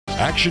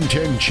Action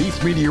 10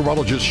 Chief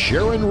Meteorologist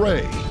Sharon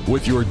Ray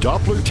with your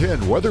Doppler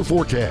 10 weather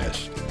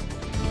forecast.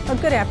 Well,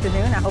 good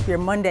afternoon. I hope your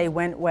Monday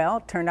went well.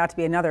 It turned out to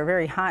be another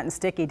very hot and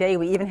sticky day.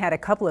 We even had a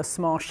couple of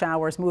small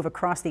showers move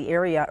across the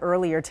area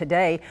earlier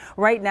today.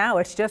 Right now,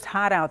 it's just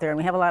hot out there, and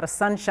we have a lot of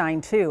sunshine,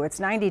 too.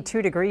 It's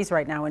 92 degrees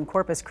right now in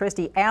Corpus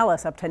Christi.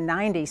 Alice up to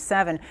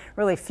 97.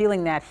 Really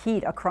feeling that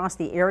heat across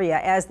the area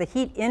as the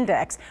heat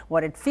index,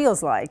 what it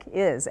feels like,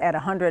 is at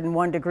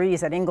 101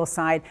 degrees at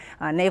Ingleside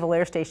Naval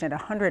Air Station, at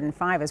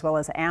 105 as well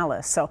as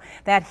Alice. So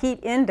that heat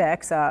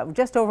index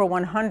just over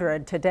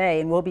 100 today,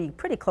 and we'll be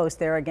pretty close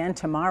there again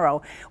tomorrow.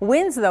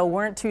 Winds, though,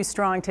 weren't too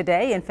strong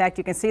today. In fact,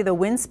 you can see the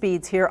wind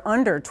speeds here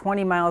under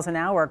 20 miles an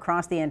hour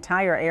across the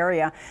entire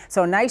area.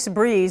 So nice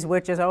breeze,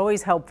 which is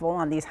always helpful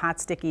on these hot,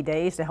 sticky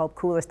days to help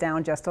cool us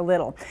down just a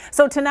little.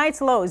 So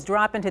tonight's lows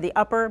drop into the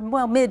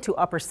mid to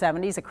upper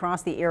 70s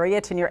across the area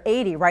to near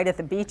 80 right at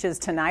the beaches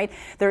tonight.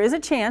 There is a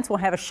chance we'll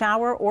have a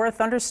shower or a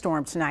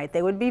thunderstorm tonight.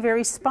 They would be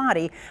very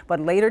spotty,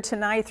 but later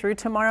tonight through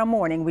tomorrow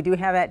morning, we do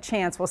have that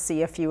chance. We'll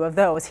see a few of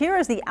those. Here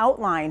is the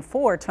outline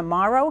for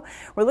tomorrow.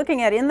 We're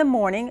looking at in the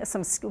morning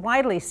some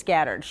widely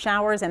scattered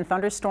showers and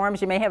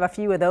thunderstorms. You may have a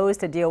few of those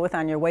to deal with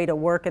on your way to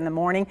work in the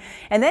morning.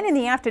 And then in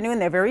the afternoon,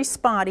 they're very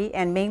spotty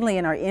and mainly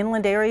in our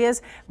inland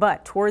areas.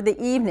 But toward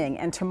the evening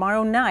and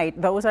tomorrow night,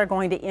 those are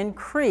going to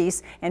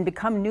increase and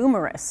become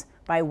numerous.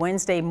 By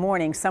Wednesday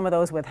morning, some of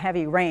those with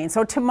heavy rain.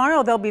 So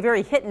tomorrow they'll be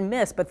very hit and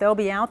miss, but they'll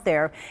be out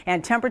there,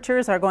 and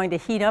temperatures are going to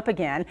heat up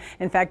again.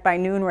 In fact, by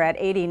noon we're at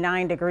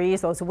 89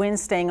 degrees. Those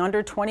winds staying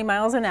under 20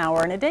 miles an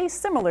hour, and a day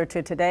similar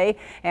to today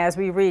as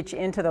we reach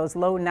into those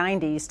low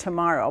 90s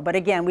tomorrow. But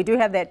again, we do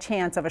have that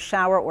chance of a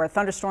shower or a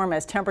thunderstorm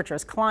as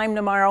temperatures climb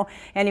tomorrow,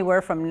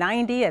 anywhere from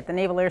 90 at the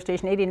Naval Air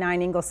Station,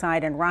 89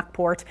 Ingleside and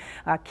Rockport,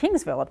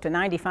 Kingsville up to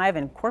 95,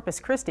 and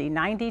Corpus Christi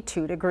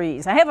 92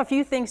 degrees. I have a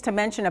few things to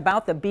mention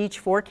about the beach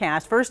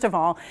forecast. First of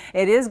all,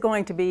 it is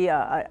going to be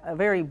a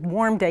very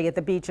warm day at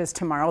the beaches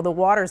tomorrow. The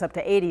water's up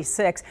to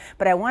 86,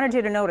 but I wanted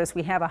you to notice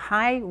we have a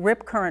high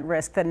rip current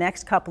risk the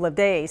next couple of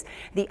days.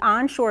 The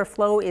onshore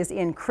flow is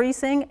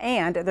increasing,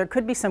 and there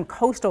could be some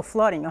coastal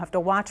flooding. You'll have to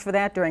watch for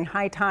that during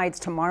high tides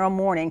tomorrow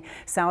morning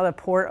south of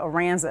Port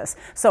Aransas.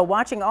 So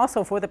watching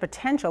also for the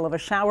potential of a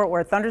shower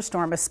or a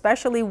thunderstorm,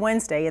 especially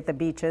Wednesday at the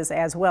beaches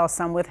as well,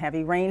 some with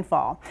heavy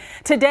rainfall.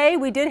 Today,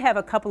 we did have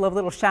a couple of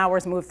little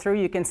showers move through.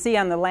 You can see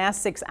on the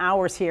last 6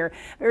 hours here,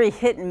 very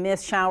hit and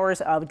miss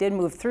showers did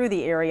move through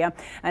the area,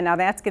 and now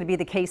that's going to be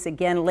the case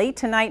again late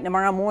tonight and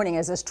tomorrow morning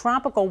as this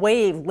tropical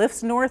wave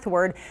lifts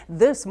northward.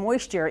 This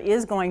moisture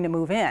is going to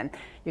move in.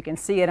 You can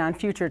see it on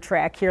future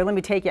track here. Let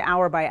me take you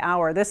hour by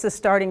hour. This is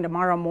starting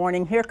tomorrow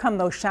morning. Here come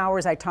those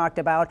showers I talked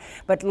about.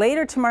 But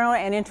later tomorrow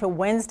and into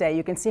Wednesday,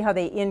 you can see how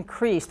they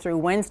increase through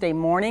Wednesday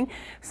morning.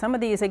 Some of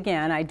these,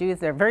 again,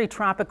 they're very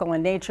tropical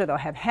in nature. They'll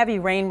have heavy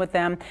rain with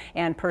them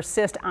and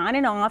persist on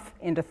and off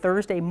into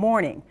Thursday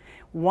morning.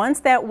 Once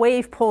that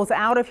wave pulls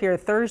out of here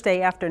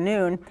Thursday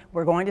afternoon,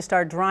 we're going to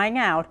start drying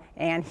out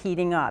and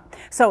heating up.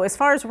 So as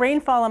far as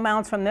rainfall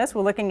amounts from this,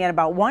 we're looking at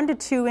about 1 to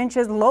 2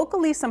 inches.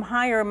 Locally, some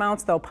higher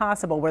amounts, though,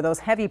 possible where those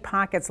heavy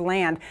pockets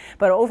land.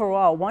 But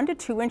overall, 1 to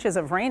 2 inches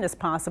of rain is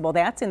possible.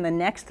 That's in the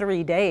next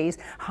 3 days,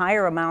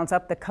 higher amounts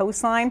up the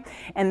coastline.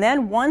 And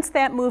then once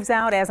that moves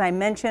out, as I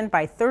mentioned,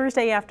 by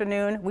Thursday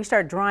afternoon, we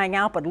start drying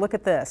out. But look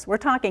at this. We're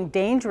talking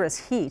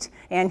dangerous heat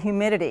and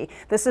humidity.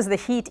 This is the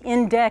heat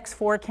index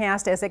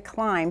forecast as it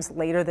climbs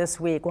later this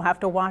week. We'll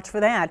have to watch for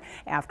that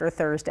after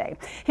Thursday.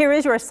 Here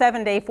is your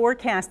 7-day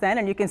forecast then,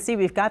 and you can see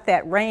we've got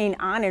that rain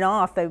on and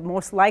off. The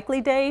most likely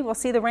day we'll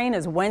see the rain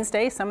is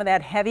Wednesday, some of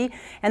that heavy,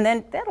 and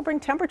then that'll bring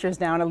temperatures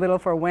down a little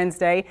for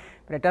Wednesday,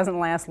 but it doesn't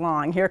last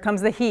long. Here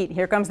comes the heat,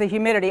 here comes the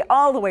humidity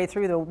all the way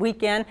through the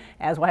weekend,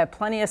 as we'll have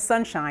plenty of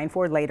sunshine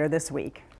for later this week.